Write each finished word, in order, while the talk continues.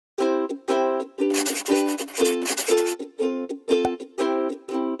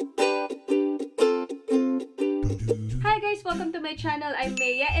my channel. I'm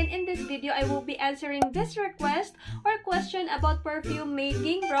Mea, and in this video, I will be answering this request or question about perfume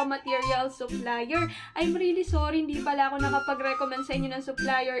making raw material supplier. I'm really sorry, hindi pala ako nakapag-recommend sa inyo ng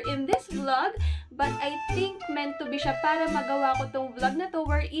supplier in this vlog, but I think meant to be siya para magawa ko tong vlog na to,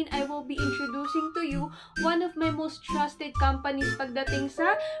 wherein I will be introducing to you one of my most trusted companies pagdating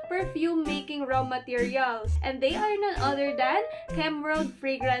sa perfume making raw materials. And they are none other than Chemworld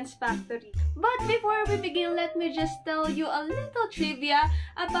Fragrance Factory. But before we begin, let me just tell you a little trivia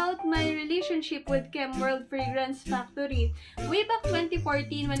about my relationship with Chemworld Fragrance Factory. Way back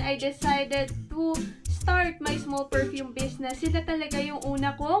 2014, when I decided to start my small perfume business, sila talaga yung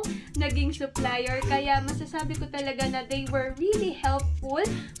una kong naging supplier. Kaya masasabi ko talaga na they were really helpful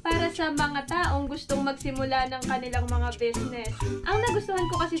para sa mga taong gustong magsimula ng kanilang mga business. Ang nagustuhan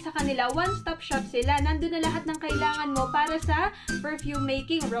ko kasi sa kanila, one-stop shop sila. Nandun na lahat ng kailangan mo para sa perfume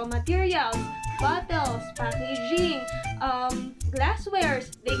making raw materials, bottles, packaging, glasswares.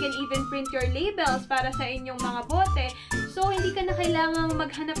 They can even print your labels para sa inyong mga bote. So, hindi ka na kailangang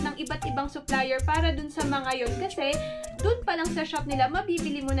maghanap ng iba't ibang supplier para dun sa mga yon, kasi dun pa lang sa shop nila,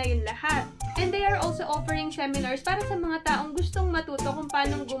 mabibili mo na yun lahat. And they are also offering seminars para sa mga taong gustong matuto kung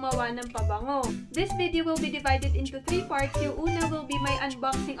paano gumawa ng pabango. This video will be divided into 3 parts. Yung una will be my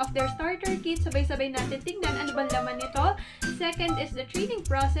unboxing of their starter kit. Sabay-sabay natin tingnan ano bang laman nito. Second is the training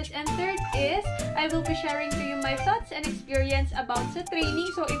process. And third is, I will be sharing to you my thoughts and experience about sa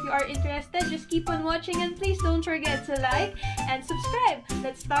training. So if you are interested, just keep on watching and please don't forget to like and subscribe.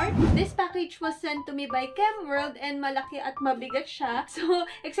 Let's start. This package was sent to me by Chemworld and malaki at mabigat siya. So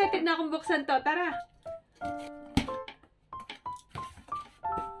excited na akong buksan to. Tara!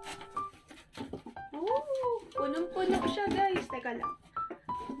 Oh, punong-puno siya, guys. Teka lang.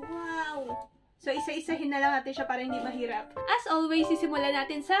 Wow! So, isa-isahin na lang natin siya para hindi mahirap. As always, sisimulan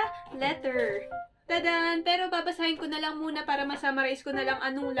natin sa letter. Tadan! Pero babasahin ko na lang muna para masummarize ko na lang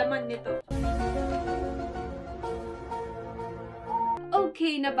anong laman nito.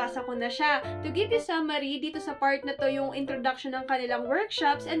 Okay, nabasa ko na siya. To give you summary, dito sa part na to yung introduction ng kanilang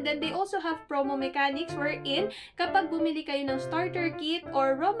workshops, and then they also have promo mechanics wherein kapag bumili kayo ng starter kit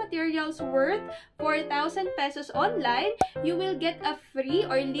or raw materials worth 4,000 pesos online, you will get a free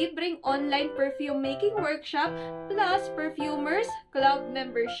or libreng online perfume making workshop plus perfumers club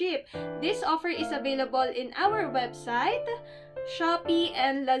membership. This offer is available in our website, Shopee,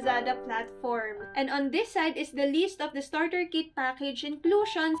 and Lazada platform. And on this side is the list of the starter kit package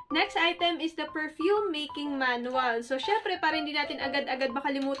inclusions. Next item is the perfume making manual. So, syempre, para hindi natin agad-agad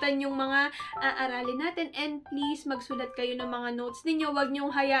makalimutan yung mga aaralin natin. And please, magsulat kayo ng mga notes ninyo. Huwag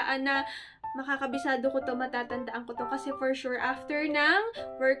niyong hayaan na makakabisado ko to, matatandaan ko to, kasi for sure after ng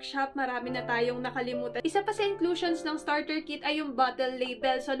workshop, marami na tayong nakalimutan. Isa pa sa inclusions ng starter kit ay yung bottle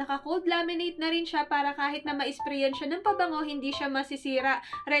label. So, naka-cold laminate na rin siya para kahit na ma-sprayan siya ng pabango, hindi siya masisira.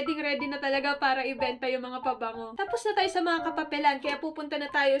 Ready na talaga para ibenta yung mga pabango. Tapos na tayo sa mga kapapelan, kaya pupunta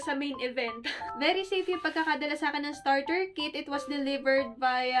na tayo sa main event. Very safe yung pagkakadala sa akin ng starter kit. It was delivered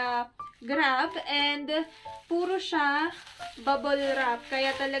via Grab, and puro siya bubble wrap, kaya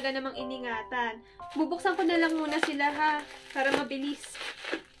talaga namang iningatan. Bubuksan ko na lang muna sila, ha, para mabilis.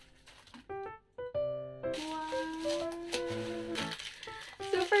 Wow!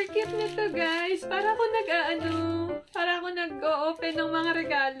 Super cute nito, guys. Para ako nag-o-open ng mga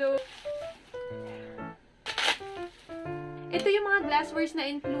regalo. Ito yung mga glasswares na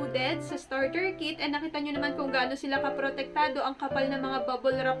included sa starter kit, and nakita nyo naman kung gaano sila kaprotektado. Ang kapal na mga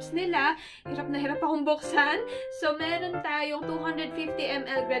bubble wraps nila. Hirap na hirap akong buksan. So, meron tayong 250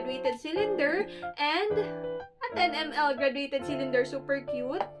 ml graduated cylinder and a 10 ml graduated cylinder. Super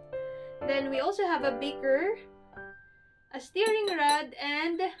cute. Then, we also have a beaker, a steering rod,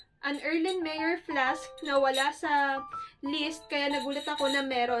 and an Erlenmeyer flask na wala sa list, kaya nagulat ako na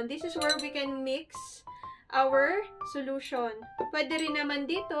meron. This is where we can mix our solution. Pwede rin naman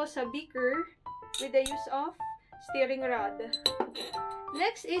dito sa beaker with the use of steering rod.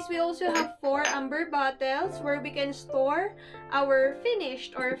 Next is we also have 4 amber bottles where we can store our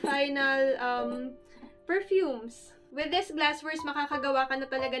finished or final perfumes. With this glasswares, makakagawa ka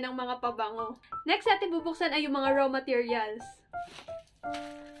na talaga ng mga pabango. Next natin bubuksan ay yung mga raw materials.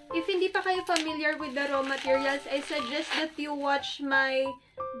 If hindi pa kayo familiar with the raw materials, I suggest that you watch my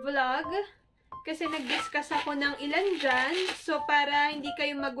vlog, kasi nag-discuss ako ng ilan dyan. So, para hindi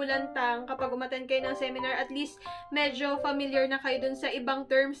kayo magulantang kapag umattend kayo ng seminar, at least medyo familiar na kayo dun sa ibang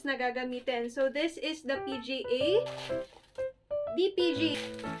terms na gagamitin. So, this is the PGA, BPG,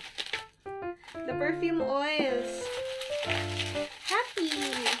 the perfume oils, Happy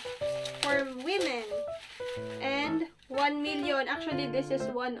for women, and 1 million ngayon. Actually, this is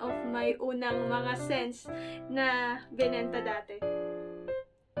one of my unang mga scents na binenta dati.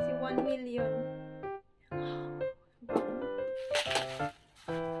 Si 1 million.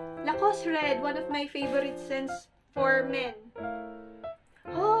 Lacoste Red, one of my favorite scents for men.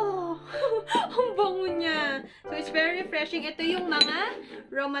 Oh, ang bango niya. So, it's very refreshing. Ito yung mga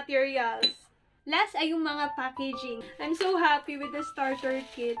raw materials. Last ay yung mga packaging. I'm so happy with the starter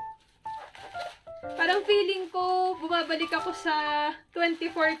kit. Parang feeling ko, bumabalik ako sa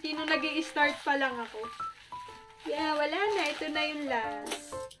 2014 nung nag-i-start pa lang ako. Yeah, wala na. Ito na yung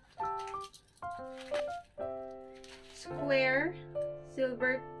last. Square,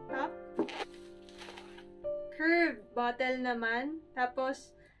 silver top, curved bottle naman,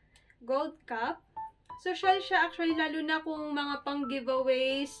 tapos gold cup. Social siya actually, lalo na kung mga pang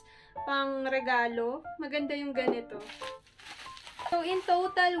giveaways, pang regalo. Maganda yung ganito. So in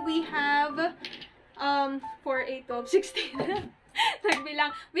total, we have 4, 8, 12, 16.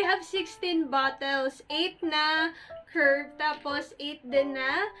 Nagbilang. We have 16 bottles. 8 na curved, tapos 8 din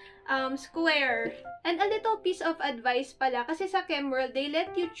na square. And a little piece of advice pala, kasi sa Chemworld, they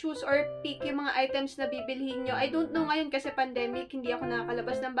let you choose or pick yung mga items na bibilhin nyo. I don't know ngayon kasi pandemic, hindi ako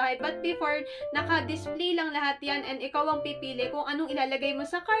nakakalabas ng bahay. But before, naka-display lang lahat yan and ikaw ang pipili kung anong ilalagay mo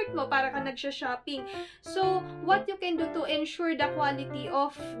sa cart mo para ka nagsha-shopping. So, what you can do to ensure the quality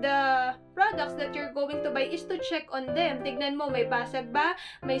of the products that you're going to buy is to check on them. Tignan mo, may basag ba?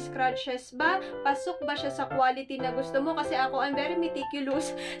 May scratches ba? Pasok ba siya sa quality na gusto mo? Kasi ako, I'm very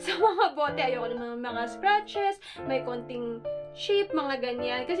meticulous sa mga bote. Ayoko naman mga scratches, may konting chip, mga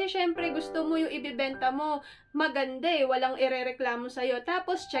ganyan. Kasi syempre, gusto mo yung ibibenta mo maganda eh, walang irereklamo sa'yo.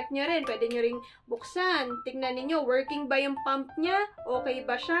 Tapos, check nyo rin, pwede nyo ring buksan. Tignan ninyo, working ba yung pump niya? Okay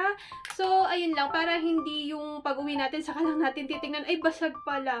ba siya? So, ayun lang, para hindi yung pag-uwi natin, saka lang natin titignan, ay basag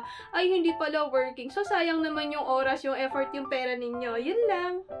pala, ay hindi pala working. So, sayang naman yung oras, yung effort, yung pera ninyo. Yun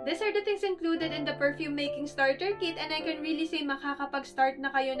lang. These are the things included in the perfume making starter kit, and I can really say makakapag-start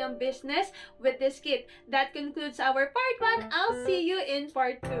na kayo ng business with this kit. That concludes our part 1. I'll see you in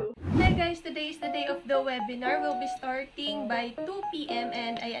part 2. Hi guys, today is the day of the webinar. Will be starting by 2 PM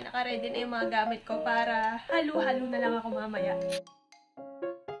and ayan, naka-ready na yung mga gamit ko para halo-halo na lang ako mamaya.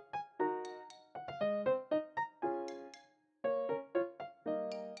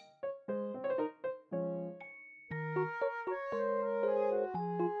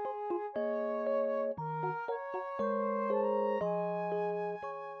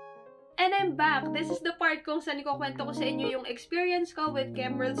 And I'm back. This is the part kung saan ikukwento ko sa inyo yung experience ko with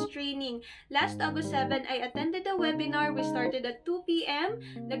Chemworld's training. Last August 7, I attended the webinar. We started at 2 PM.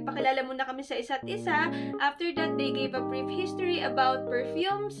 Nagpakilala muna kami sa isa't isa. After that, they gave a brief history about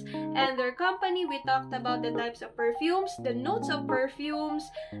perfumes and their company. We talked about the types of perfumes, the notes of perfumes,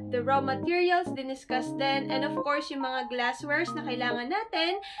 the raw materials, diniscuss din, and of course, yung mga glasswares na kailangan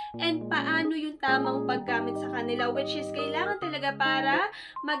natin, and paano yung tamang paggamit sa kanila, which is kailangan talaga para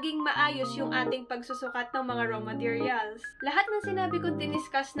maging maayos yung ating pagsusukat ng mga raw materials. Lahat ng sinabi kong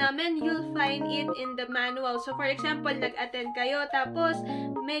diniscuss namin, you'll find it in the manual. So, for example, nag-attend kayo, tapos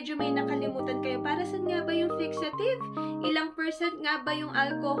medyo may nakalimutan kayo. Para saan nga ba yung fixative? Ilang percent nga ba yung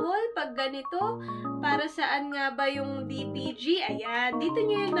alcohol pag ganito? Para saan nga ba yung DPG? Ayan, dito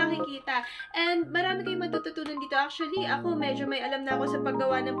nyo yung nakikita. And marami kayong matututunan dito. Actually, ako medyo may alam na ako sa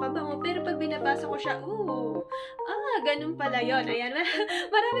paggawa ng pabango, pero pag binabasa ko siya, ganun pala yun. Ayan,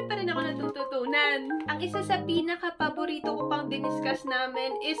 marami pa rin ako natututunan. Ang isa sa pinaka-paborito ko pang diniscuss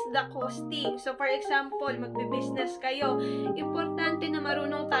namin is the costing. So, for example, magbe-business kayo. Importante na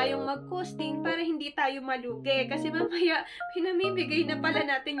marunong tayong mag-costing para hindi tayo malugi. Kasi mamaya, pinamimigay na pala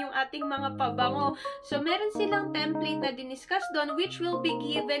natin yung ating mga pabango. So, meron silang template na diniscuss doon which will be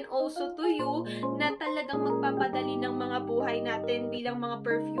given also to you na talagang magpapadali ng mga buhay natin bilang mga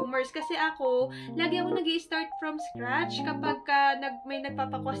perfumers. Kasi ako, lagi ako nag-i-start from scratch kapag may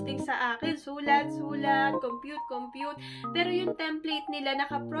nagpapakosting sa akin. Sulat, compute. Pero yung template nila,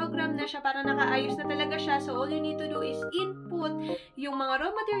 naka-program na siya, para nakaayos na talaga siya. So, all you need to do is input yung mga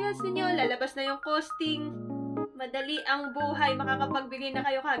raw materials ninyo, lalabas na yung costing, madali ang buhay, makakapagbigay na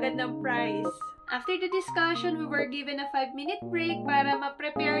kayo kagad ng price. After the discussion, we were given a 5-minute break para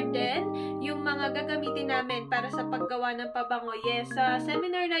ma-prepare din yung mga gagamitin namin para sa paggawa ng pabango. Yes, sa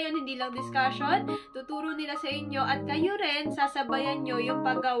seminar na yun, hindi lang discussion, tuturo nila sa inyo at kayo rin, sasabayan nyo yung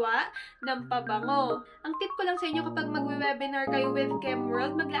paggawa ng pabango. Ang tip ko lang sa inyo, kapag mag-webinar kayo with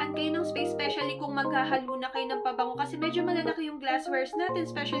Chemworld, maglaan kayo ng space, especially kung maghahalo na kayo ng pabango kasi medyo malalaki yung glasswares natin,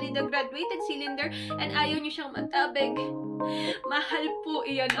 especially the graduated cylinder, and ayaw nyo siyang matabig. Mahal po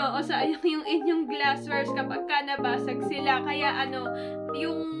iyan. Oo, sayang yung inyong glasswares kapag ka nabasag sila. Kaya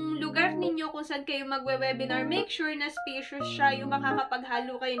yung lugar ninyo video kung saan kayo magwe-webinar, make sure na spacious siya, yung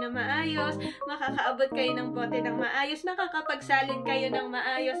makakapaghalo kayo ng maayos, makakaabot kayo ng bote ng maayos, makakapagsalin kayo ng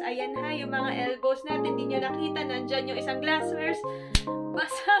maayos. Ayan ha, yung mga elbows natin, di nyo nakita, nandyan yung isang glasswares.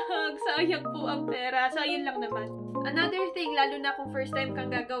 Basag! Sayang po ang pera. So, ayun lang naman. Another thing, lalo na kung first time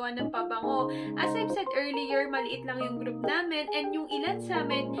kang gagawa ng pabango. As I've said earlier, maliit lang yung group namin and yung ilan sa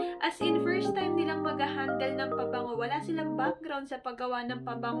amin, as in first time nilang mag-handle ng pabango. Wala silang background sa paggawa ng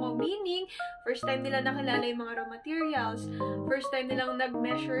pabango. Meaning, first time nilang nakilala yung mga raw materials. First time nilang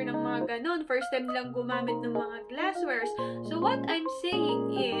nag-measure ng mga ganon. First time nilang gumamit ng mga glasswares. So, what I'm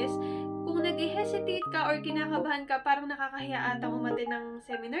saying is, kung nag-hesitate ka or kinakabahan ka, parang nakakahiya atang umate ng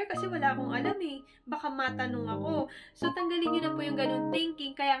seminar kasi wala akong alam eh. Baka matanong ako. So, tanggalin nyo na po yung ganun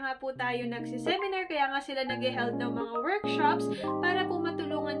thinking. Kaya nga po tayo nagsiseminar, kaya nga sila nag-held ng mga workshops para po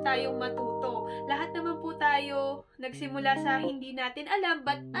matulungan tayong matuto. Lahat naman po tayo nagsimula sa hindi natin alam,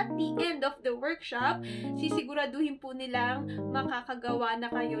 but at the end of the workshop, sisiguraduhin po nilang makakagawa na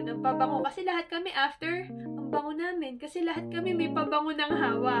kayo ng pabango. Kasi lahat kami after, ang bango namin. Kasi lahat kami may pabango ng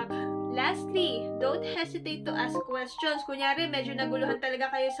hawak. Lastly, don't hesitate to ask questions. Kunyari, medyo naguluhan talaga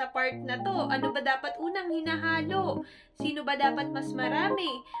kayo sa part na to. Ano ba dapat unang hinahalo? Sino ba dapat mas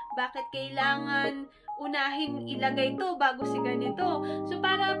marami? Bakit kailangan unahin ilagay to bago si ganito? So,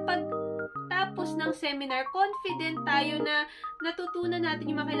 para pag tapos ng seminar, confident tayo na natutunan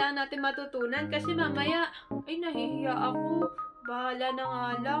natin yung mga kailangan natin matutunan. Kasi mamaya, ay nahihiya ako. Bahala na nga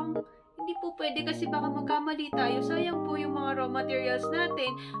lang. Hindi po pwede kasi baka magkamali tayo. Sayang po yung mga raw materials natin.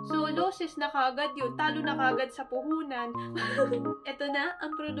 So, losses na kagad yun. Talo na kagad sa puhunan. Ito na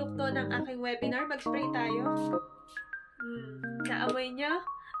ang produkto ng aking webinar. Mag-spray tayo. Naamoy niya?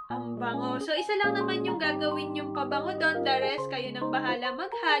 Ang bango. So, isa lang naman yung gagawin yung pabango doon. The rest, kayo nang bahala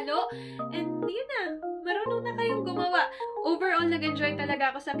maghalo. And, yun na. Marunong na kayong gumawa. Overall, nag-enjoy talaga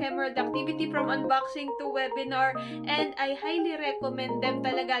ako sa Chemworld activity from unboxing to webinar. And I highly recommend them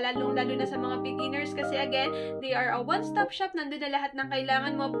talaga, lalong-lalo na sa mga beginners. Kasi again, they are a one-stop shop. Nandun na lahat ng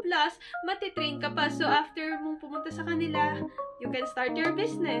kailangan mo. Plus, matitrain ka pa. So, after mong pumunta sa kanila, you can start your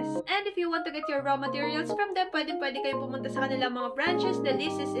business. And if you want to get your raw materials from them, pwede kayong pumunta sa kanilang mga branches. The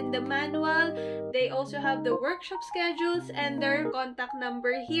list is in the manual. They also have the workshop schedules and their contact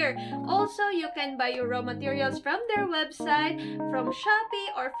number here. Also, you can buy your raw materials from their website, from Shopee,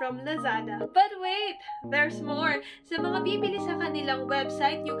 or from Lazada. But wait! There's more! Sa mga bibili sa kanilang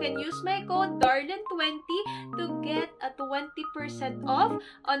website, you can use my code DARLEN20 to get a 20% off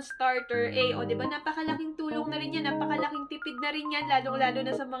on Starter A. O, diba? Napakalaking tulong na rin yan. Napakalaking tipid na rin yan, lalong-lalo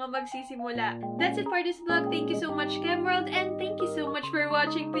na sa mga magsisimula. That's it for this vlog. Thank you so much, Chemworld, and thank you so much for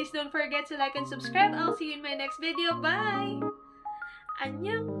watching. Please don't forget to like and subscribe. I'll see you in my next video. Bye!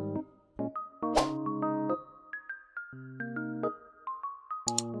 Annyeong!